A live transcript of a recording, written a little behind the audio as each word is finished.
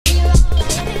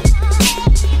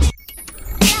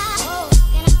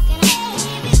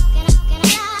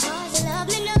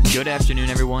afternoon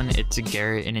everyone, it's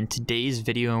Garrett, and in today's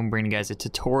video I'm bringing you guys a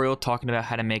tutorial talking about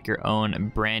how to make your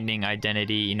own branding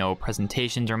identity,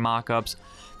 presentations or mock-ups.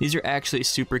 These are actually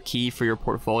super key for your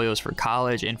portfolios for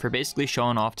college and for basically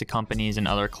showing off to companies and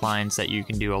other clients that you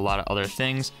can do a lot of other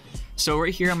things. So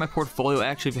right here on my portfolio,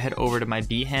 actually if you head over to my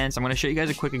Behance, I'm going to show you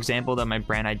guys a quick example of my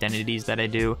brand identities that I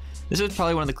do. This is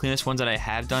probably one of the cleanest ones that I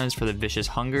have done is for the Vicious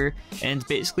Hunger, and it's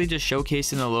basically just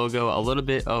showcasing the logo, a little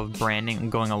bit of branding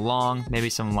going along, maybe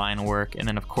some line work, and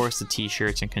then of course the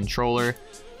t-shirts and controller.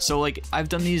 So like I've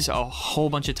done these a whole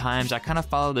bunch of times. I kind of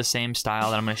follow the same style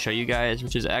that I'm going to show you guys,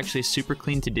 which is actually super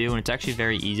clean to do, and it's actually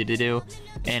very easy to do.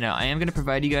 And I am going to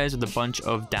provide you guys with a bunch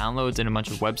of downloads and a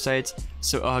bunch of websites.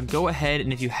 So go ahead,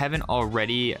 and if you haven't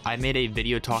already, I made a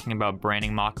video talking about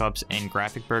branding mockups and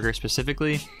Graphic Burger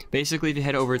specifically. Basically, if you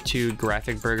head over to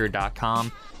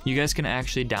graphicburger.com, you guys can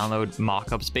actually download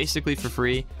mockups basically for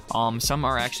free. Some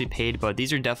are actually paid, but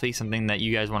these are definitely something that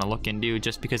you guys want to look into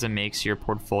just because it makes your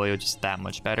portfolio just that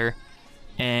much better.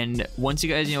 And once you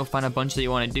guys find a bunch that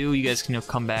you want to do, you guys can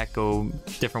come back, go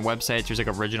different websites. There's like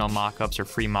original mockups or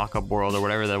free mockup world or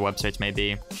whatever the websites may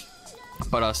be.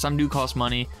 But some do cost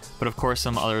money, but of course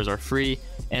some others are free,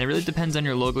 and it really depends on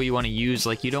your logo you want to use.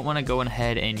 Like you don't want to go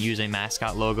ahead and use a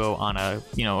mascot logo on a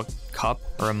a cup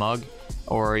or a mug,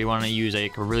 or you want to use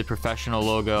a really professional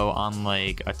logo on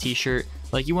like a t-shirt.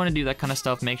 Like you want to do that kind of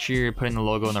stuff. Make sure you're putting the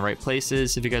logo in the right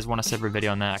places. If you guys want a separate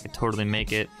video on that, I could totally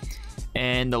make it.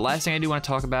 And the last thing I do want to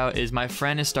talk about is my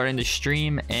friend is starting to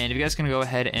stream, and if you guys can go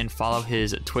ahead and follow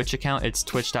his Twitch account, it's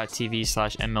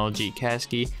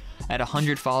twitch.tv/mlgkasky. At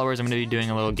 100 followers, I'm going to be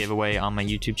doing a little giveaway on my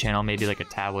YouTube channel, maybe like a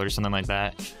tablet or something like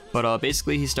that. But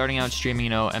basically, he's starting out streaming,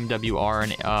 MWR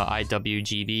and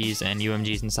IWGBs and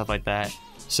UMGs and stuff like that.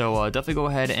 So definitely go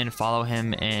ahead and follow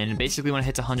him, and basically when it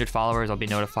hits 100 followers, I'll be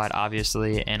notified,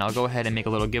 obviously, and I'll go ahead and make a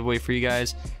little giveaway for you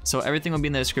guys. So everything will be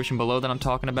in the description below that I'm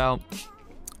talking about.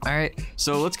 Alright,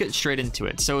 so let's get straight into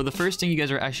it. So the first thing you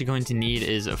guys are actually going to need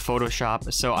is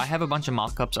Photoshop. So I have a bunch of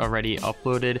mockups already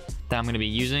uploaded that I'm going to be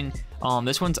using.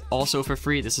 This one's also for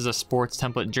free. This is a sports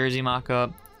template jersey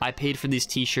mockup. I paid for these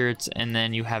t-shirts, and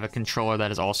then you have a controller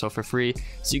that is also for free.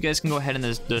 So you guys can go ahead in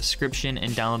the description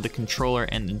and download the controller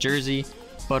and the jersey.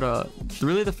 But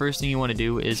really the first thing you want to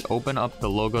do is open up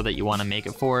the logo that you want to make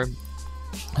it for.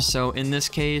 So in this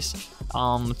case,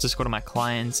 let's just go to my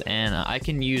clients, and I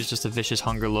can use just a Vicious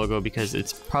Hunger logo because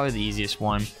it's probably the easiest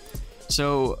one.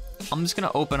 So I'm just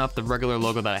gonna open up the regular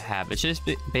logo that I have. It's just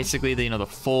basically the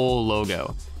full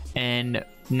logo. And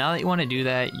now that you want to do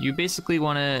that, you basically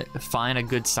want to find a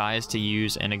good size to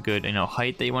use and a good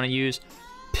height that you want to use.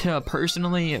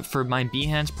 Personally, for my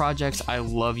Behance projects, I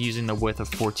love using the width of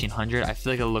 1400. I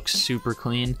feel like it looks super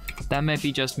clean. That might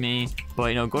be just me,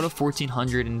 but go to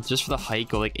 1400, and just for the height,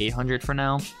 go like 800 for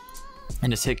now,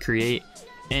 and just hit create.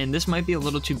 And this might be a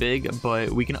little too big, but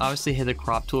we can obviously hit the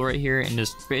crop tool right here and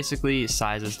just basically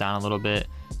size this down a little bit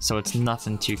so it's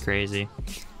nothing too crazy.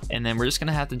 And then we're just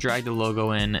gonna have to drag the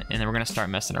logo in, and then we're gonna start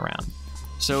messing around.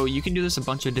 So you can do this a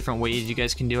bunch of different ways. You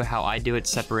guys can do it how I do it,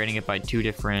 separating it by two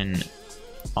different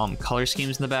color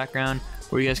schemes in the background,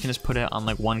 or you guys can just put it on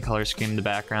like one color scheme in the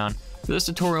background. For this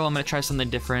tutorial, I'm going to try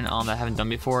something different that I haven't done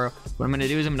before. What I'm going to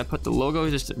do is I'm going to put the logo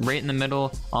just right in the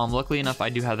middle. Luckily enough, I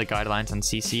do have the guidelines on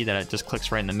CC that it just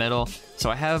clicks right in the middle.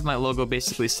 So I have my logo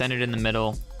basically centered in the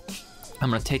middle. I'm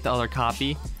going to take the other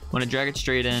copy, I'm going to drag it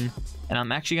straight in, and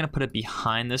I'm actually going to put it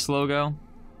behind this logo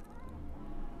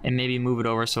and maybe move it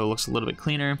over so it looks a little bit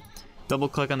cleaner. Double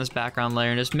click on this background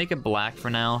layer and just make it black for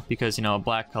now, because a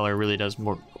black color really does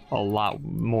a lot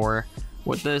more.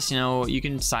 With this, you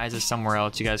can size this somewhere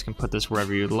else. You guys can put this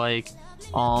wherever you'd like.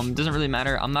 Doesn't really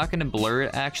matter. I'm not going to blur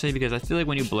it actually, because I feel like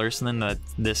when you blur something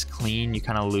that's this clean, you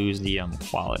kind of lose the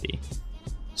quality.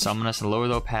 So I'm going to lower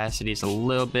the opacity just a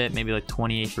little bit, maybe like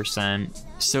 28%.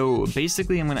 So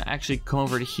basically I'm going to actually come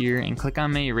over to here and click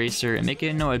on my eraser and make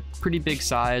it a pretty big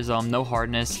size, no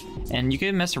hardness. And you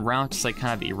can mess around just like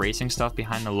kind of erasing stuff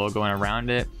behind the logo and around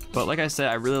it. But like I said,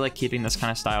 I really like keeping this kind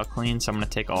of style clean, so I'm going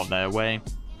to take all of that away.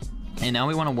 And now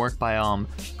we want to work by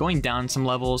going down some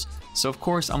levels. So of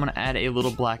course I'm going to add a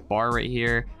little black bar right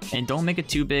here, and don't make it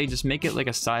too big, just make it like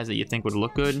a size that you think would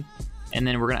look good. And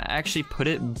then we're going to actually put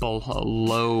it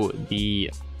below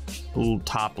the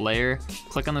top layer.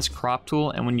 Click on this crop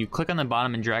tool, and when you click on the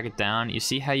bottom and drag it down, you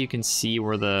see how you can see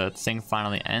where the thing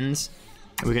finally ends.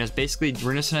 And we're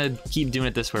just gonna keep doing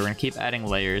it this way. We're gonna keep adding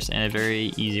layers in a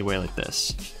very easy way like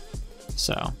this.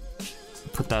 So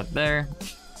put that there,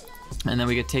 and then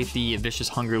we could take the Vicious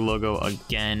Hunger logo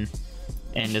again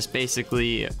and just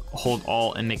basically hold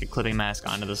Alt and make a clipping mask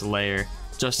onto this layer,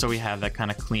 just so we have that kind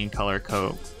of clean color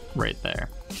coat right there.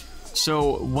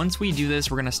 So once we do this,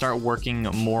 we're gonna start working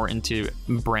more into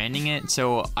branding it.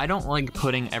 So I don't like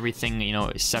putting everything, you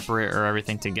know, separate or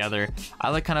everything together. I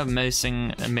like kind of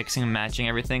mixing and matching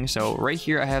everything. So right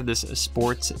here I have this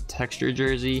sports texture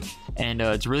jersey, and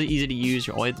it's really easy to use.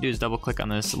 All you have to do is double click on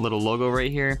this little logo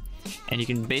right here, and you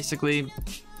can basically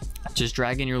just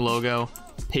drag in your logo,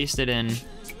 paste it in,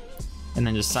 and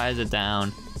then just size it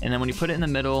down. And then when you put it in the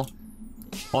middle,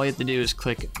 all you have to do is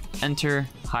click enter,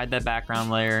 hide that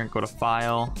background layer, go to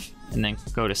file, and then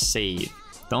go to save.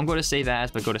 Don't go to save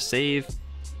as, but go to save,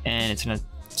 and it's gonna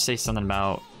say something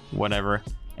about whatever,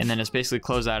 and then it's basically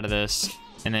close out of this,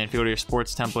 and then if you go to your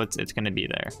sports templates, it's gonna be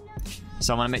there.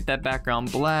 So I'm gonna make that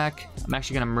background black. I'm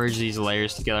actually gonna merge these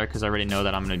layers together because I already know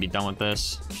that I'm gonna be done with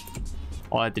this.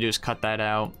 All I have to do is cut that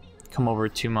out, come over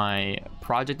to my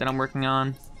project that I'm working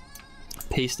on,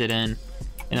 paste it in,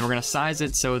 and then we're gonna size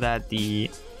it so that the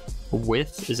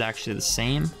width is actually the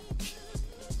same.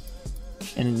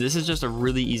 And this is just a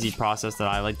really easy process that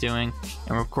I like doing.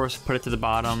 And of course, put it to the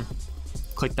bottom,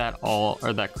 click that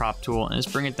that crop tool, and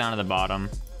just bring it down to the bottom.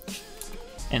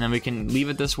 And then we can leave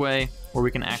it this way, or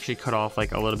we can actually cut off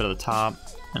like a little bit of the top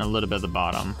and a little bit of the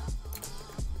bottom.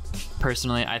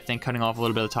 Personally, I think cutting off a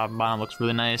little bit of the top and bottom looks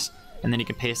really nice, and then you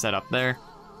can paste that up there.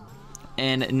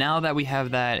 And now that we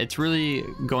have that, it's really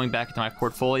going back into my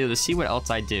portfolio to see what else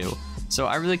I do. So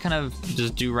I really kind of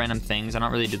just do random things. I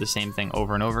don't really do the same thing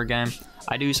over and over again.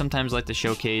 I do sometimes like to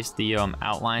showcase the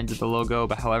outlines of the logo,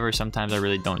 but however, sometimes I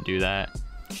really don't do that.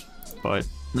 But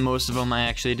most of them I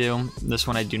actually do. This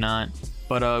one I do not.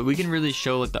 But we can really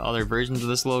show like the other versions of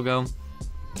this logo.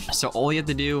 So all you have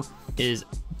to do is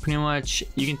pretty much,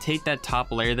 you can take that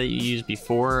top layer that you used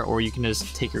before, or you can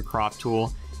just take your crop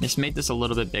tool, just make this a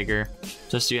little bit bigger,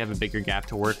 just so you have a bigger gap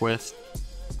to work with.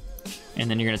 And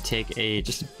then you're gonna take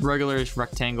just a regular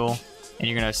rectangle, and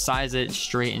you're gonna size it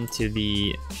straight into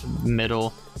the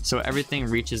middle so everything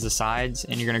reaches the sides,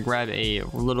 and you're gonna grab a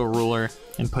little ruler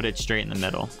and put it straight in the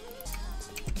middle.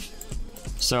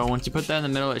 So once you put that in the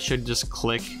middle, it should just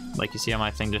click, like you see how my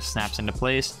thing just snaps into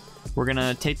place. We're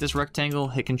gonna take this rectangle,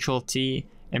 hit Control T,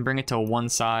 and bring it to one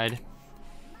side.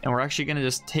 And we're actually gonna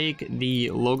just take the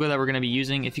logo that we're gonna be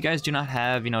using. If you guys do not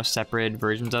have, you know, separate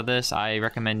versions of this, I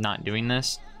recommend not doing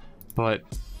this. But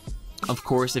of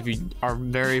course, if you are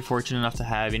very fortunate enough to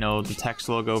have, you know, the text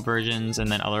logo versions and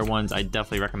then other ones, I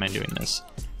definitely recommend doing this.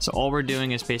 So all we're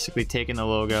doing is basically taking the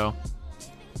logo,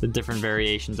 the different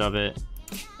variations of it,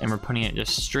 and we're putting it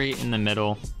just straight in the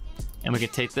middle. And we can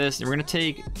take this, and we're gonna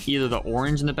take either the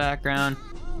orange in the background,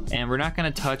 and we're not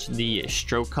gonna touch the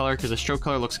stroke color because the stroke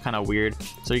color looks kind of weird.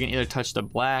 So you can either touch the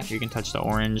black or you can touch the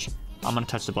orange. I'm gonna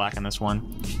touch the black on this one.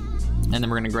 And then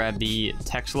we're gonna grab the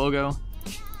text logo.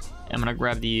 I'm gonna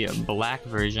grab the black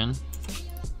version.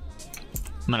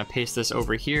 I'm gonna paste this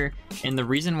over here. And the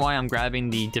reason why I'm grabbing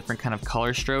the different kind of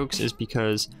color strokes is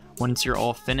because once you're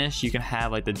all finished, you can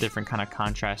have like the different kind of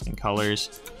contrasting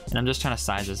colors. And I'm just trying to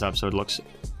size this up so it looks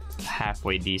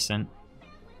halfway decent.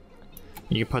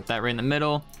 You can put that right in the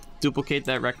middle, duplicate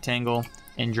that rectangle,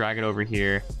 and drag it over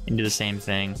here and do the same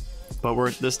thing. But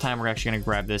this time we're actually gonna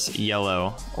grab this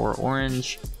yellow or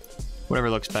orange, whatever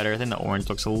looks better. I think the orange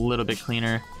looks a little bit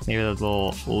cleaner, maybe a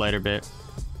little lighter bit.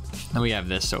 And we have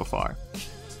this so far.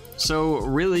 So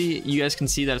really, you guys can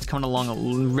see that it's coming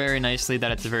along very nicely,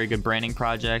 that it's a very good branding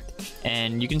project,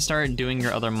 and you can start doing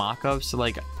your other mock-ups. So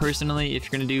like personally, if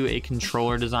you're gonna do a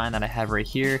controller design that I have right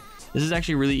here, this is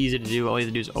actually really easy to do. All you have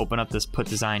to do is open up this put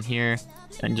design here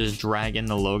and just drag in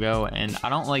the logo. And I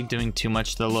don't like doing too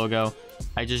much to the logo.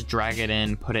 I just drag it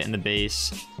in, put it in the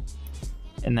base,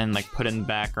 and then like put it in the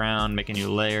background, make a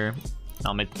new layer.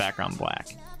 I'll make the background black.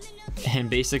 And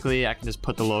basically I can just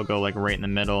put the logo like right in the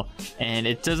middle, and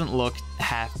it doesn't look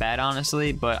half bad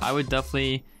honestly, but I would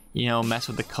definitely, you know, mess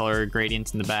with the color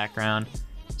gradients in the background.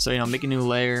 So, you know, make a new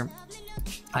layer.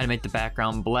 I'd make the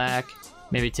background black,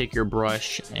 maybe take your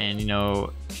brush and, you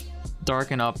know,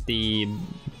 darken up the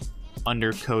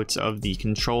undercoats of the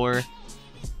controller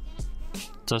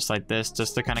just like this,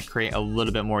 just to kind of create a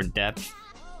little bit more depth.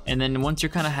 And then once you're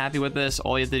kind of happy with this,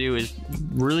 all you have to do is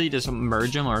really just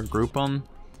merge them or group them.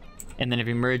 And then if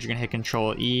you merge, you're gonna hit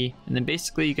Control E, and then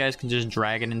basically you guys can just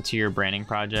drag it into your branding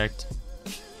project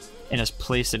and just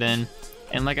place it in.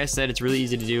 And like I said, it's really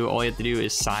easy to do. All you have to do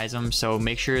is size them. So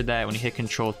make sure that when you hit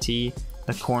Control T,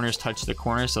 the corners touch the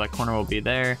corner, so that corner will be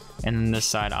there, and then this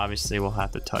side obviously will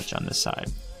have to touch on this side.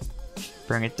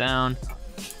 Bring it down,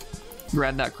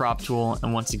 grab that crop tool,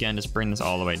 and once again just bring this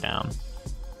all the way down.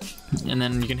 And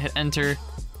then you can hit enter,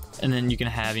 and then you can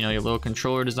have, you know, your little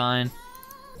controller design.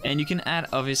 And you can add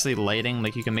obviously lighting,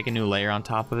 like you can make a new layer on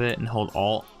top of it and hold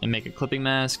Alt and make a clipping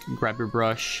mask, grab your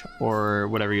brush or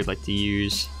whatever you'd like to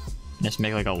use, and just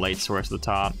make like a light source at the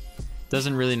top.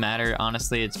 Doesn't really matter,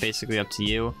 honestly, it's basically up to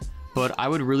you. But I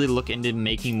would really look into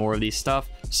making more of these stuff.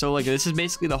 So like this is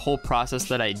basically the whole process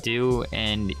that I do,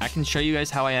 and I can show you guys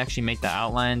how I actually make the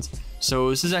outlines. So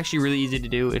this is actually really easy to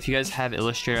do. If you guys have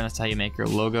Illustrator, that's how you make your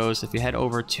logos. If you head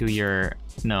over to your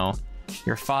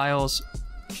files,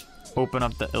 open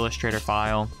up the Illustrator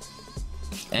file,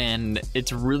 and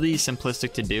it's really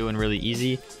simplistic to do and really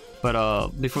easy. But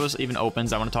before this even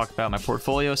opens, I want to talk about my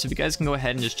portfolio. So if you guys can go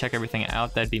ahead and just check everything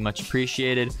out, that'd be much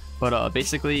appreciated. But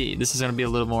basically, this is going to be a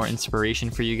little more inspiration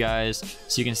for you guys,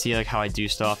 so you can see like how I do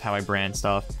stuff, how I brand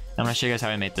stuff. I'm going to show you guys how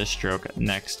I make this stroke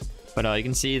next. But you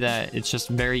can see that it's just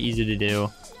very easy to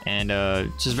do, and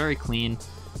it's just very clean.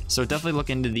 So definitely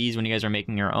look into these when you guys are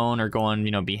making your own or go on,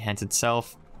 Behance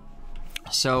itself.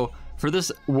 So for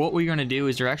this, what we're going to do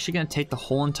is you're actually going to take the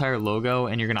whole entire logo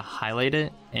and you're going to highlight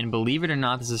it. And believe it or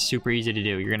not, this is super easy to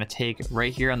do. You're going to take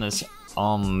right here on this,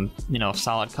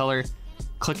 solid color,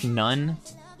 click none,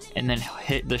 and then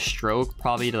hit the stroke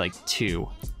probably to like 2.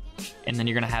 And then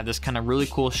you're going to have this kind of really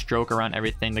cool stroke around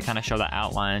everything to kind of show the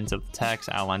outlines of the text,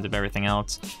 outlines of everything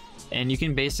else. And you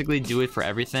can basically do it for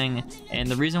everything. And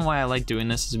the reason why I like doing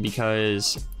this is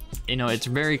because, it's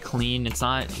very clean. It's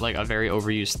not like a very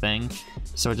overused thing.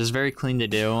 So it's just very clean to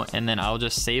do. And then I'll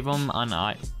just save them on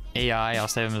AI. I'll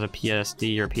save them as a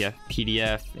PSD or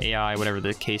PDF, AI, whatever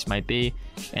the case might be.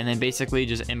 And then basically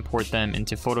just import them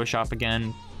into Photoshop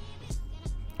again.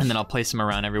 And then I'll place them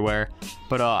around everywhere.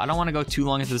 But I don't want to go too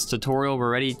long into this tutorial. We're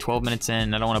already 12 minutes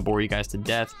in. I don't want to bore you guys to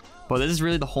death. But this is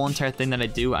really the whole entire thing that I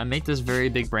do. I make this very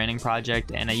big branding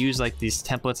project, and I use like these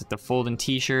templates like the folding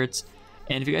t-shirts.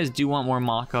 And if you guys do want more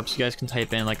mockups, you guys can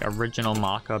type in like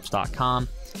originalmockups.com.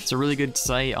 It's a really good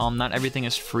site. Not everything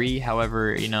is free.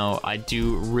 However, I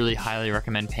do really highly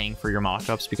recommend paying for your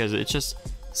mockups because it's just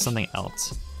something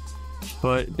else.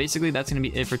 But basically that's going to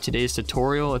be it for today's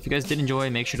tutorial. If you guys did enjoy,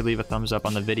 make sure to leave a thumbs up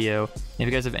on the video. If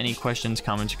you guys have any questions,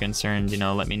 comments, or concerns,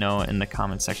 let me know in the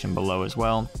comment section below as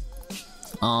well.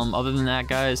 Other than that,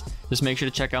 guys, just make sure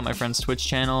to check out my friend's Twitch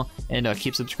channel and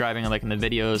keep subscribing and liking the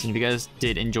videos. And if you guys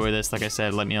did enjoy this, like I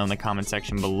said, let me know in the comment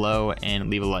section below and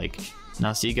leave a like. And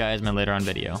I'll see you guys in my later on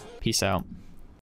video. Peace out.